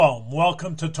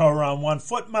Welcome to Torah on One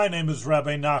Foot. My name is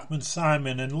Rabbi Nachman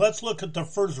Simon, and let's look at the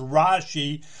first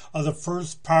Rashi of the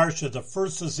first Parsha, the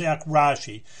first exact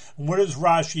Rashi. And what does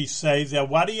Rashi say? That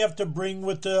why do you have to bring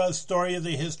with the story of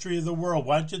the history of the world?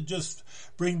 Why don't you just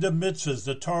bring the mitzvahs?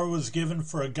 The Torah was given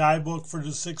for a guidebook for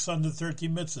the 630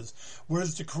 mitzvahs. What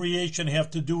does the creation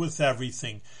have to do with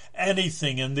everything?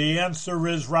 Anything. And the answer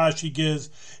is, Rashi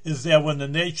gives, is that when the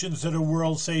nations of the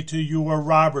world say to you are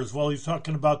robbers, well, he's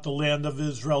talking about the land of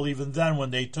Israel. Even then,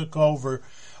 when they took over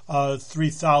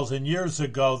 3,000 years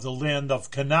ago, the land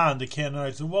of Canaan, the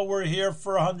Canaanites said, well, we're here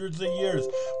for hundreds of years.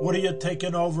 What are you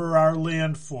taking over our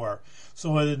land for?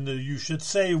 So you should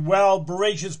say, well,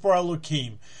 Bereshis bara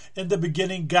Elokim. In the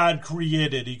beginning, God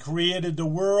created. He created the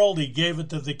world. He gave it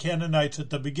to the Canaanites at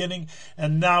the beginning,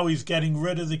 and now he's getting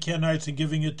rid of the Canaanites and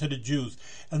giving it to the Jews.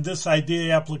 And this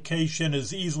idea application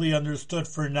is easily understood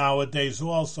for nowadays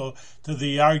also to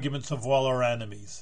the arguments of all our enemies.